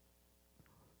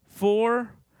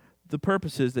 for the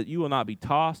purposes that you will not be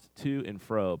tossed to and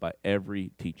fro by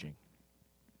every teaching.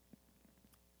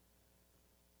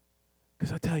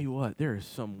 Because I tell you what, there is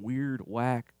some weird,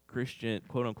 whack Christian,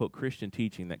 quote-unquote Christian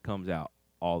teaching that comes out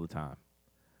all the time.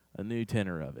 A new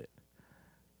tenor of it.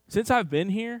 Since I've been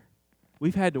here,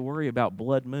 we've had to worry about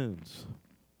blood moons.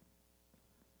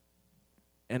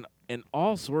 And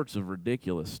all sorts of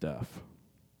ridiculous stuff.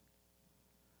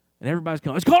 And everybody's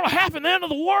going, it's going to happen, the end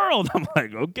of the world. I'm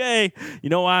like, okay. You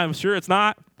know why I'm sure it's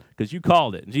not? Because you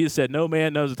called it. And Jesus said, no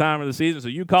man knows the time of the season, so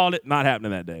you called it, not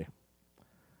happening that day.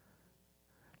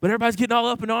 But everybody's getting all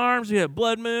up in arms. You had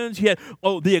blood moons. You had,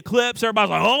 the eclipse. Everybody's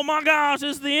like, oh, my gosh,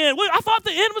 it's the end. Wait, I thought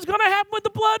the end was going to happen with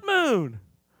the blood moon.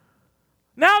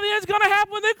 Now the end's going to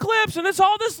happen with the eclipse, and it's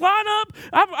all this lineup.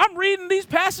 I'm reading these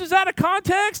passages out of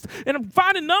context, and I'm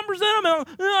finding numbers in them,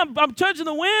 and I'm judging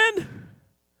the wind.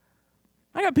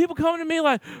 I got people coming to me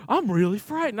like, I'm really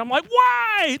frightened. I'm like,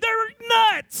 why?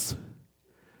 They're nuts.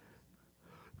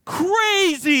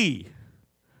 Crazy.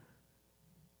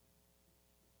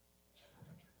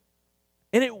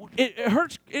 And it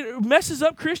hurts, it messes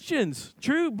up Christians,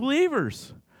 true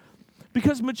believers.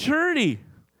 Because maturity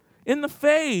in the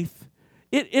faith,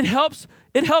 it helps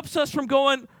us from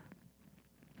going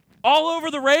all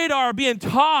over the radar, being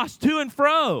tossed to and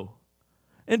fro,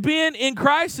 and being in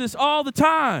crisis all the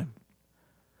time.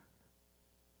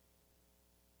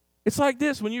 It's like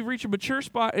this, when you reach a mature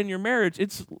spot in your marriage,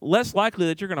 it's less likely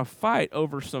that you're going to fight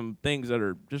over some things that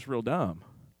are just real dumb.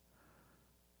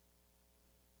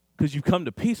 Because you've come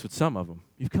to peace with some of them.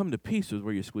 You've come to peace with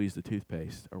where you squeeze the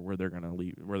toothpaste, or where they're going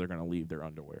to leave their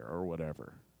underwear, or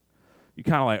whatever. You're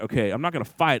kind of like, okay, I'm not going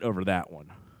to fight over that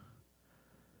one.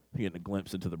 You're getting a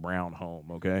glimpse into the Brown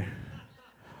home, okay?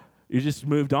 You just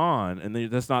moved on,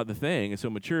 and that's not the thing. And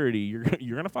so maturity, you're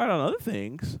going to fight on other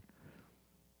things.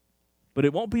 But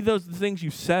it won't be the things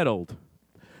you've settled.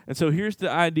 And so here's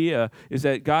the idea, is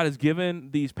that God has given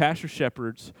these pastor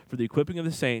shepherds for the equipping of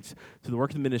the saints to the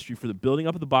work of the ministry, for the building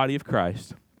up of the body of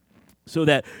Christ. so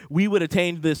that we would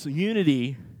attain this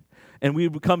unity and we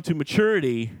would come to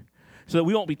maturity, so that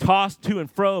we won't be tossed to and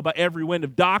fro by every wind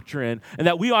of doctrine, and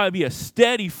that we ought to be a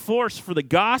steady force for the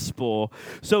gospel.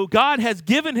 So God has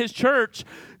given his church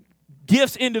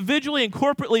gifts individually and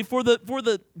corporately for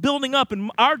the building up.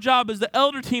 And our job as the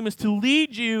elder team is to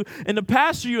lead you and to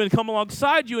pastor you and come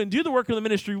alongside you and do the work of the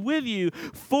ministry with you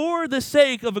for the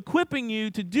sake of equipping you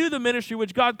to do the ministry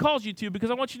which God calls you to.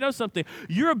 Because I want you to know something.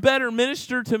 You're a better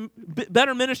minister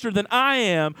than I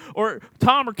am, or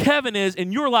Tom or Kevin is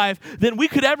in your life than we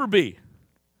could ever be.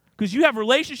 Because you have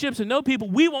relationships and know people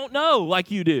we won't know like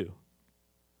you do.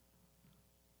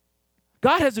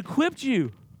 God has equipped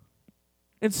you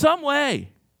in some way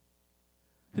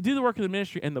to do the work of the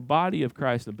ministry, and the body of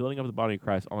Christ, the building of the body of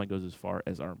Christ, only goes as far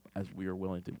as we are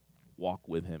willing to walk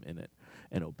with him in it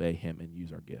and obey him and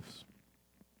use our gifts.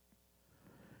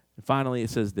 And finally, it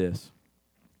says this.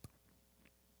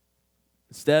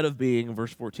 Instead of being,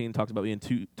 verse 14 talks about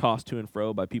being tossed to and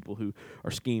fro by people who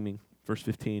are scheming. Verse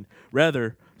 15,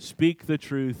 rather, speak the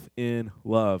truth in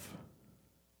love.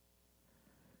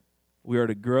 We are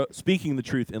to grow, speaking the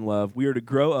truth in love, we are to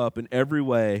grow up in every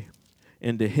way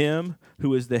into him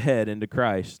who is the head, into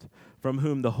Christ, from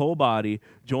whom the whole body,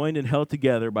 joined and held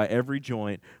together by every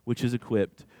joint which is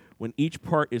equipped, when each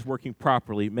part is working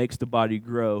properly, makes the body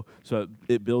grow so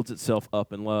it builds itself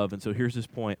up in love. And so here's this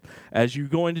point. As you're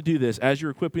going to do this, as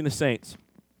you're equipping the saints,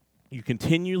 you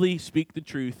continually speak the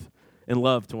truth in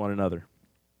love to one another.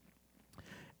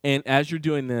 And as you're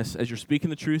doing this, as you're speaking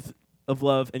the truth of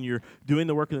love and you're doing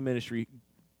the work of the ministry,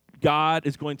 God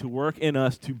is going to work in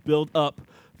us to build up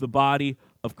the body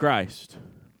of Christ.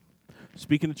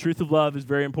 Speaking the truth of love is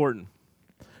very important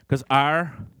because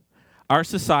our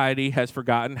society has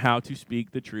forgotten how to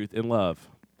speak the truth in love.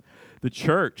 The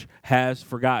church has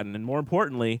forgotten, and more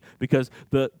importantly, because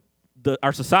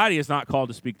our society is not called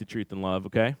to speak the truth in love,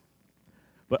 okay?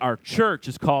 But our church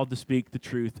is called to speak the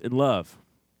truth in love.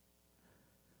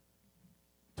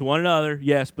 To one another,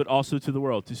 yes, but also to the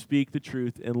world, to speak the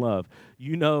truth in love.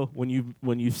 You know when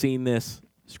you've seen this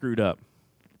screwed up.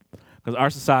 Because our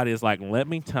society is like, let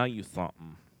me tell you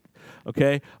something.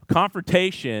 Okay?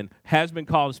 Confrontation has been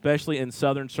called, especially in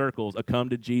southern circles, a come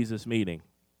to Jesus meeting.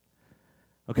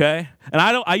 Okay? And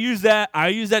I use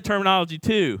that terminology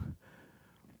too.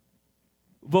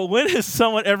 But when has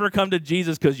someone ever come to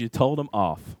Jesus because you told them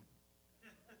off?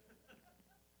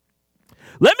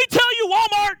 Let me tell you,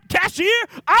 Walmart cashier,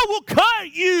 I will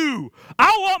cut you.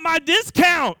 I want my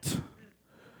discount.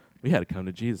 We had a come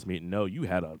to Jesus meeting. No, you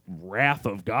had a wrath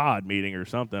of God meeting or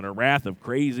something, a wrath of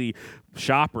crazy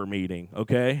shopper meeting,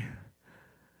 okay?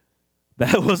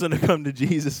 That wasn't a come to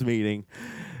Jesus meeting.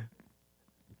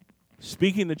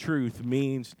 Speaking the truth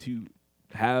means to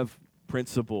have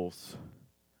principles.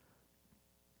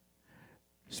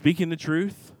 Speaking the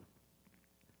truth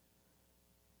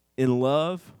in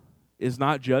love is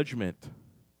not judgment.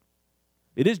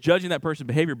 It is judging that person's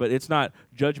behavior, but it's not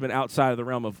judgment outside of the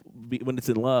realm of when it's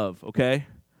in love, okay?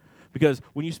 Because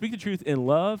when you speak the truth in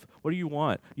love, what do you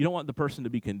want? You don't want the person to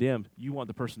be condemned. You want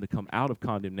the person to come out of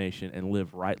condemnation and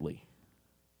live rightly.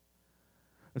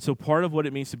 And so part of what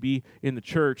it means to be in the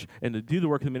church and to do the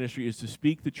work of the ministry is to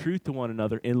speak the truth to one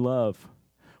another in love.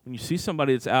 When you see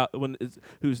somebody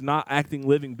who's not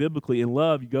living biblically in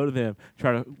love, you go to them,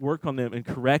 try to work on them and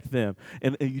correct them.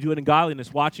 And you do it in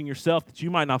godliness, watching yourself that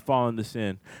you might not fall into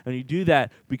sin. And you do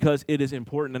that because it is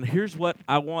important. And here's what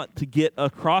I want to get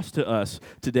across to us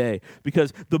today.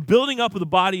 Because the building up of the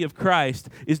body of Christ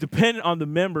is dependent on the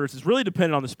members. It's really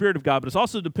dependent on the Spirit of God, but it's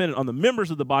also dependent on the members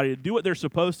of the body to do what they're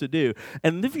supposed to do.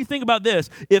 And if you think about this,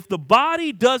 if the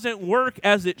body doesn't work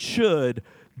as it should,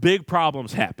 big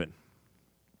problems happen.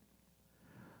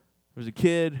 There was a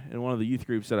kid in one of the youth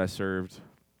groups that I served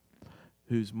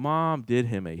whose mom did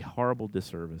him a horrible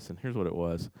disservice. And here's what it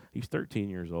was. He's 13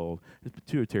 years old. His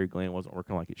pituitary gland wasn't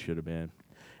working like it should have been.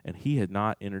 And he had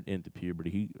not entered into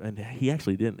puberty. He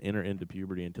actually didn't enter into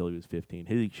puberty until he was 15.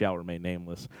 He shall remain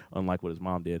nameless, unlike what his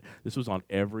mom did. This was on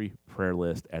every prayer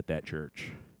list at that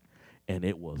church. And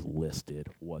it was listed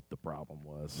what the problem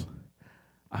was.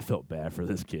 I felt bad for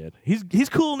this kid. He's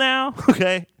cool now,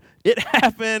 okay? It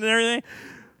happened and everything.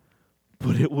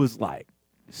 But it was like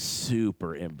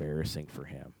super embarrassing for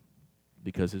him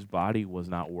because his body was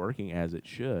not working as it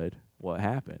should. What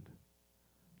happened?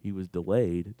 He was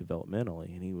delayed developmentally,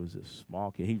 and he was a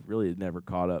small kid. He really had never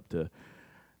caught up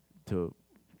to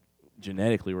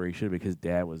genetically where he should have because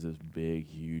dad was this big,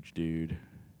 huge dude.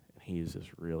 And he is this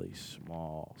really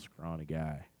small, scrawny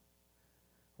guy.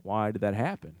 Why did that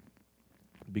happen?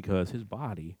 Because his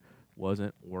body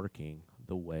wasn't working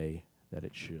the way that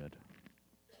it should.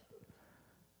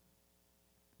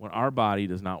 when our body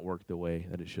does not work the way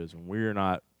that it should, when we're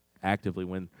not actively,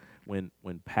 when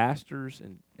pastors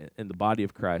and the body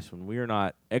of Christ, when we are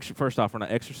not, first off, we're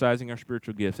not exercising our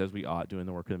spiritual gifts as we ought, doing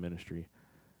the work of the ministry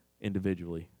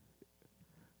individually,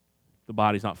 the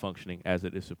body's not functioning as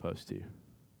it is supposed to.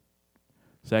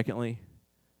 Secondly,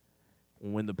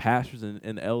 when the pastors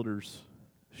and elders,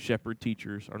 shepherd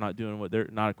teachers are not doing what they're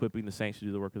not equipping the saints to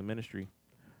do the work of the ministry,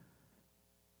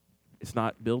 it's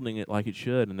not building it like it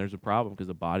should, and there's a problem because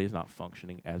the body is not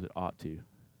functioning as it ought to.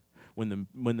 When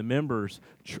the members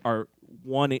are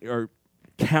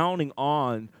counting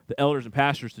on the elders and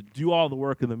pastors to do all the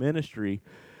work of the ministry,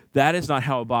 that is not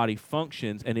how a body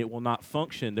functions, and it will not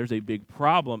function. There's a big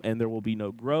problem, and there will be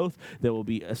no growth. There will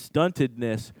be a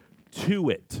stuntedness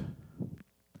to it.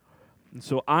 And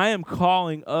so I am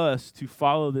calling us to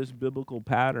follow this biblical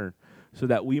pattern so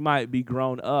that we might be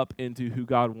grown up into who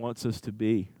God wants us to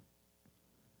be.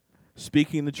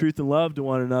 Speaking the truth in love to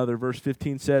one another, verse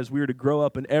 15 says, we are to grow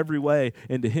up in every way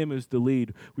into him who's the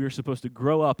lead. We are supposed to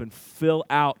grow up and fill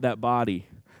out that body.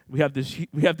 We have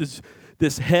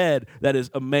this head that is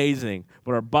amazing,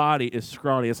 but our body is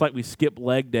scrawny. It's like we skipped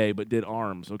leg day but did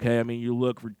arms, okay? I mean, you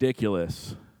look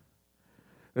ridiculous.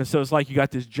 And so it's like you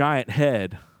got this giant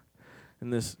head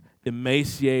and this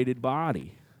emaciated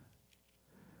body.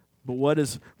 But what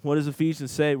does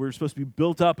Ephesians say? We're supposed to be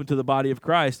built up into the body of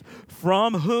Christ,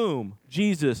 from whom,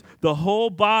 Jesus, the whole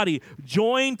body,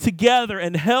 joined together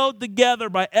and held together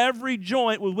by every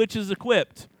joint with which is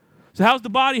equipped. So how's the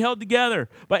body held together?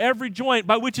 By every joint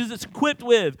by which is it's equipped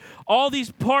with. All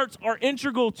these parts are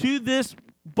integral to this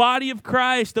body of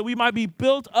Christ, that we might be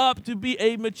built up to be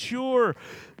a mature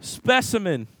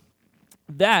specimen.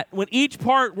 That when each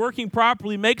part working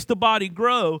properly makes the body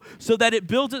grow so that it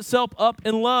builds itself up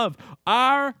in love.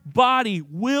 Our body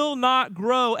will not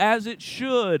grow as it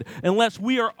should unless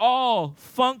we are all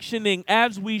functioning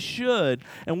as we should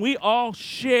and we all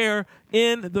share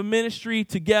in the ministry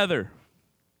together.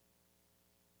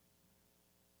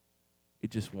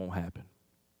 It just won't happen.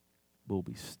 We'll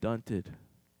be stunted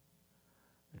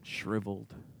and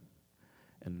shriveled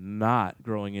and not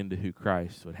growing into who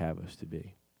Christ would have us to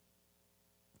be.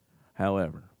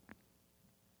 However,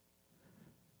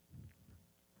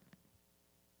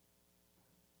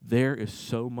 there is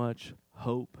so much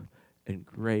hope and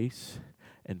grace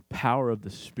and power of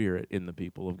the Spirit in the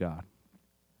people of God.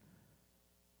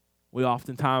 We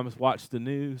oftentimes watch the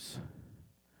news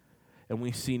and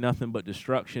we see nothing but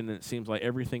destruction, and it seems like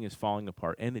everything is falling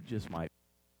apart, and it just might.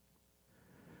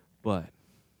 But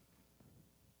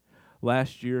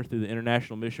last year, through the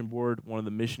International Mission Board, one of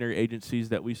the missionary agencies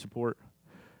that we support,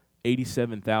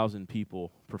 87,000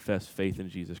 people profess faith in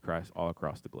Jesus Christ all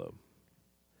across the globe.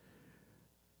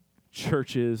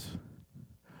 Churches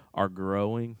are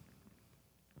growing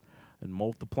and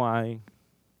multiplying.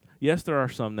 Yes, there are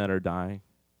some that are dying,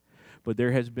 but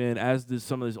there has been, as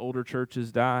some of these older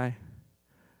churches die,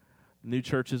 new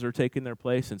churches are taking their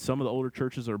place, and some of the older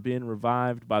churches are being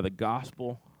revived by the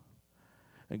gospel,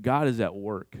 and God is at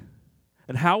work.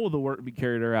 And how will the work be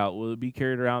carried out? Will it be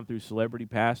carried around through celebrity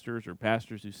pastors or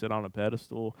pastors who sit on a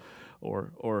pedestal,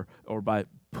 or by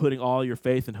putting all your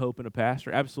faith and hope in a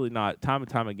pastor? Absolutely not. Time and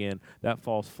time again, that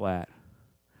falls flat.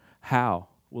 How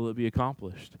will it be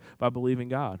accomplished? By believing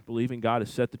God. Believing God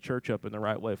has set the church up in the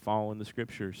right way, following the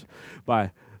scriptures,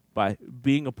 by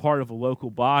being a part of a local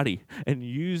body and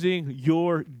using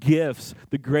your gifts,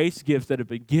 the grace gifts that have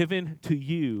been given to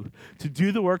you to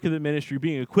do the work of the ministry,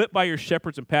 being equipped by your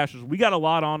shepherds and pastors. We got a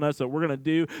lot on us that we're going to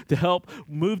do to help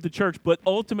move the church, but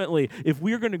ultimately, if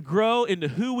we're going to grow into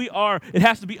who we are, it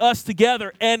has to be us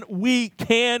together, and we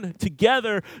can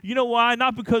together. You know why?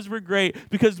 Not because we're great,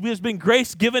 because there's been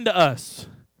grace given to us.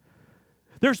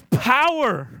 There's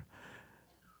power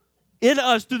in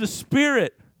us through the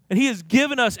Spirit. And he has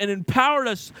given us and empowered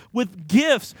us with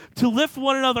gifts to lift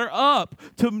one another up,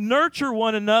 to nurture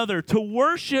one another, to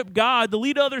worship God, to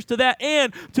lead others to that,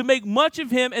 and to make much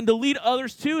of him and to lead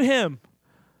others to him.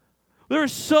 There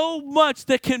is so much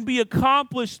that can be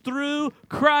accomplished through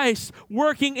Christ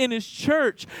working in his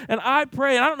church. And I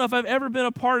pray, and I don't know if I've ever been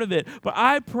a part of it, but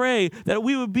I pray that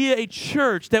we would be a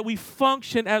church, that we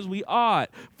function as we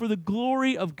ought. For the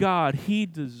glory of God, he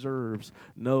deserves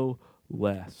no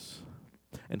less.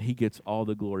 And he gets all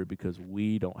the glory because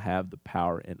we don't have the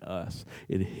power in us.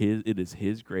 It is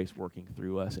his grace working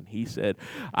through us. And he said,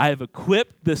 I have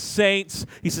equipped the saints.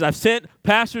 He says, I've sent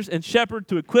pastors and shepherds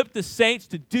to equip the saints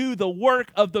to do the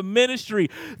work of the ministry.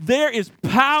 There is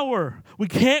power. We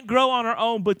can't grow on our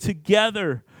own, but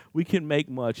together we can make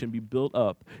much and be built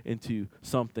up into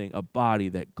something, a body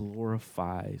that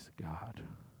glorifies God.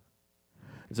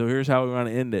 And so here's how we want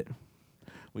to end it.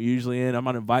 We usually end, I'm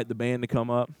going to invite the band to come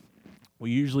up.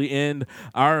 We usually end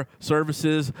our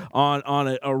services on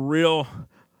a real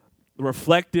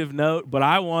reflective note, but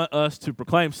I want us to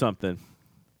proclaim something.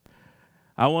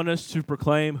 I want us to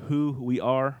proclaim who we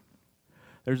are.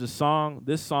 There's a song,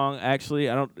 this song actually,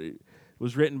 it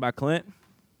was written by Clint.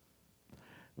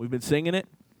 We've been singing it,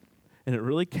 and it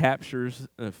really captures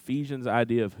an Ephesians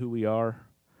idea of who we are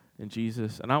in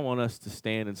Jesus, and I want us to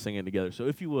stand and sing it together. So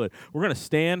if you would, we're going to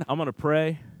stand. I'm going to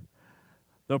pray.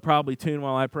 They'll probably tune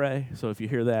while I pray, so if you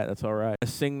hear that, that's all right.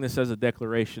 Let's sing this as a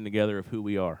declaration together of who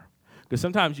we are, because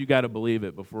sometimes you got to believe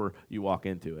it before you walk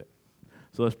into it.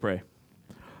 So let's pray.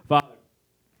 Father,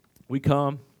 we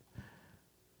come,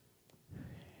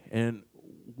 and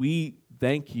we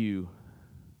thank you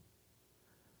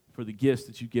for the gifts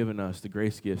that you've given us, the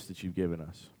grace gifts that you've given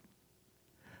us.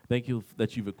 Thank you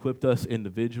that you've equipped us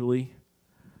individually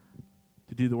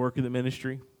to do the work of the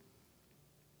ministry,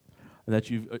 and that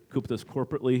you've equipped us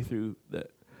corporately through the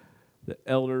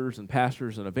elders and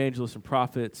pastors and evangelists and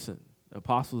prophets and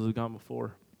apostles who have gone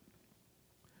before.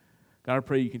 God, I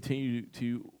pray you continue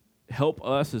to help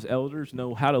us as elders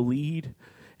know how to lead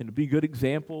and to be good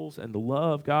examples and to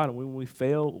love, God. And when we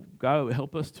fail, God,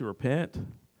 help us to repent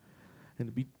and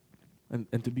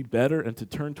to be better and to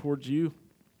turn towards you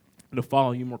and to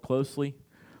follow you more closely.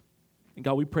 And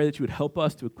God, we pray that you would help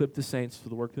us to equip the saints for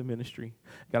the work of the ministry.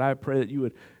 God, I pray that you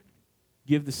would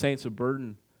give the saints a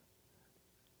burden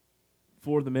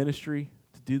for the ministry,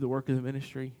 to do the work of the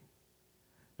ministry.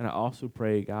 And I also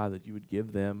pray, God, that you would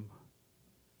give them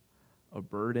a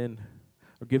burden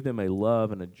or give them a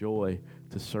love and a joy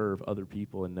to serve other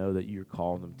people and know that you're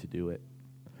calling them to do it.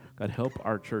 God, help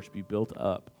our church be built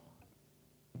up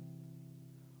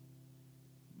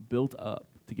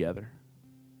together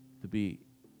to be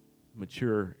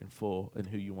mature and full in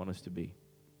who you want us to be.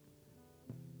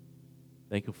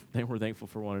 We're thankful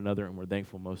for one another, and we're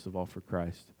thankful most of all for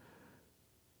Christ.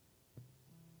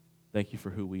 Thank you for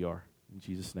who we are. In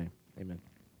Jesus' name, amen.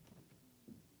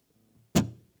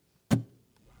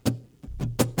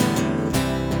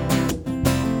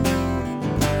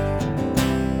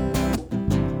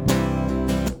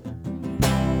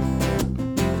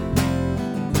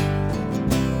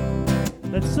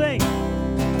 Let's sing.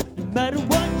 No matter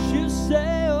what you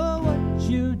say or what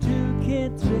you do,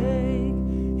 can't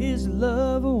take his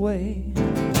love away.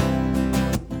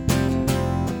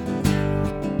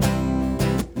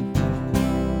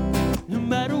 No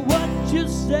matter what you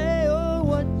say or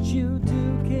what you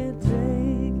do, can't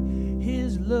take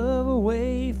his love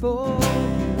away for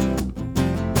you.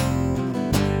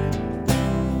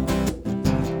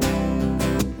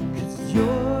 'Cause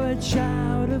you're a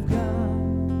child of God,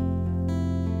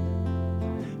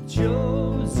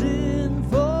 chosen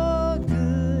for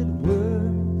good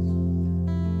works,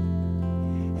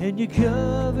 and you're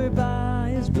covered by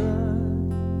his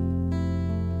blood,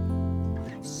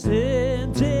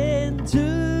 sent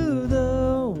into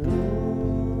the world.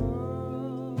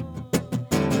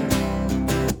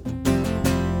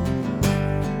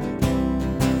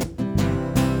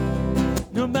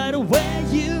 No matter where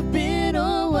you've been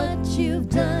or what you've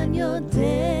done, your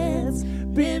debt's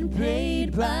been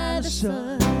paid by the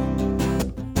Son.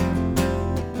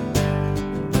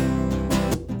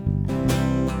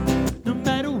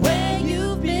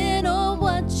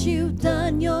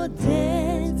 Your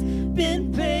debt's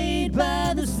been paid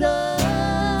by the Son,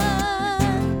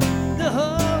 the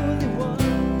Holy One.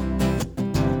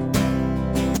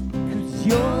 'Cause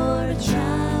you're a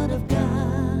child of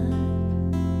God,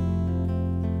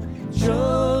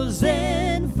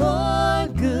 chosen for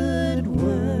good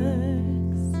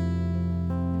works,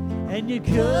 and you're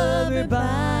covered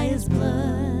by his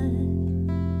blood,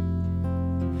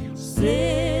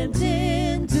 sent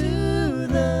into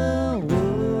the world.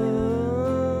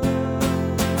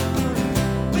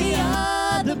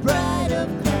 Bride of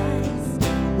Christ,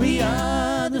 we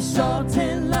are the salt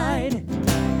and light.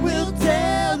 We'll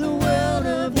tell the world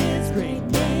of his great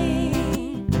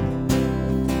name.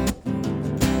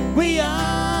 We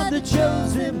are the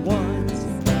chosen ones,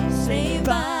 saved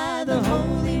by the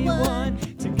Holy One.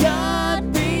 To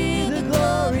God be the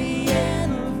glory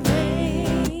and the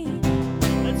fame.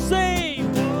 Let's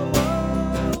sing. Whoa,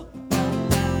 whoa.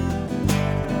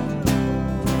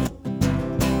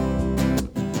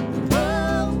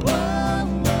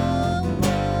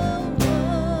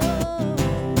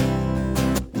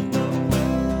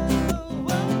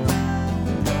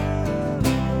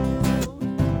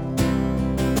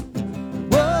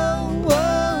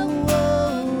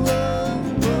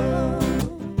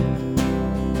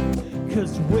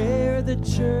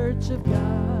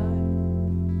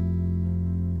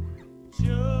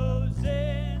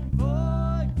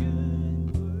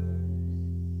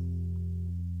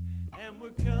 and we're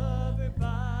covered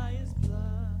by His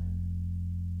blood.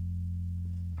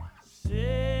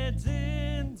 Sent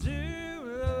into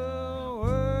the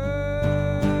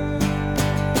world.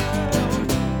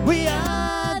 We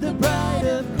are the bride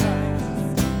of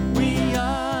Christ. We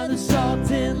are the salt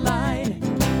and light.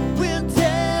 We'll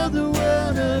tell the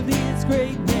world of His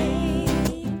great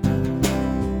name.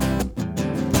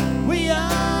 We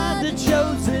are the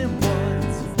chosen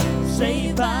ones,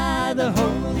 saved by the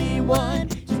Holy One.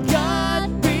 To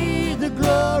God be the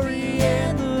glory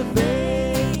and the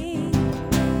fame.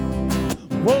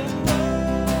 Whoa,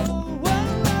 whoa, whoa,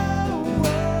 whoa,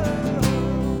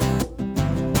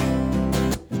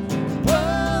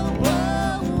 whoa, whoa, whoa,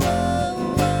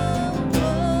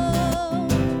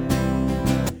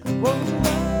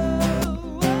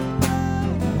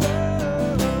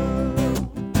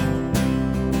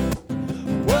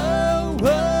 whoa,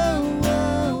 whoa,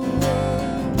 whoa.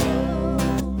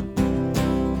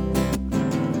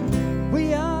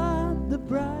 We are the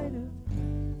bride of Christ.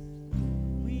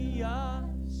 We are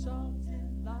salt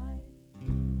and light.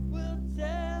 We'll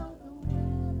tell the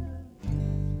world.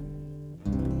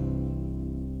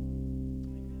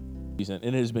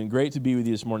 And it has been great to be with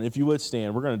you this morning. If you would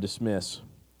stand, we're going to dismiss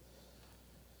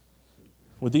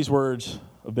with these words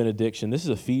of benediction. This is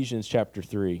Ephesians chapter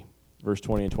 3, verse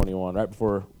 20 and 21, right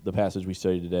before the passage we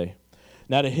studied today.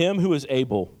 Now to Him who is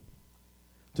able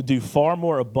to do far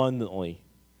more abundantly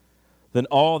than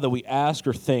all that we ask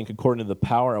or think according to the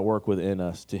power at work within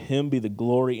us, to Him be the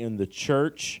glory in the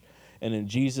church and in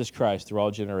Jesus Christ through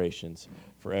all generations,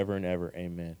 forever and ever.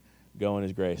 Amen. Go in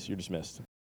His grace. You're dismissed.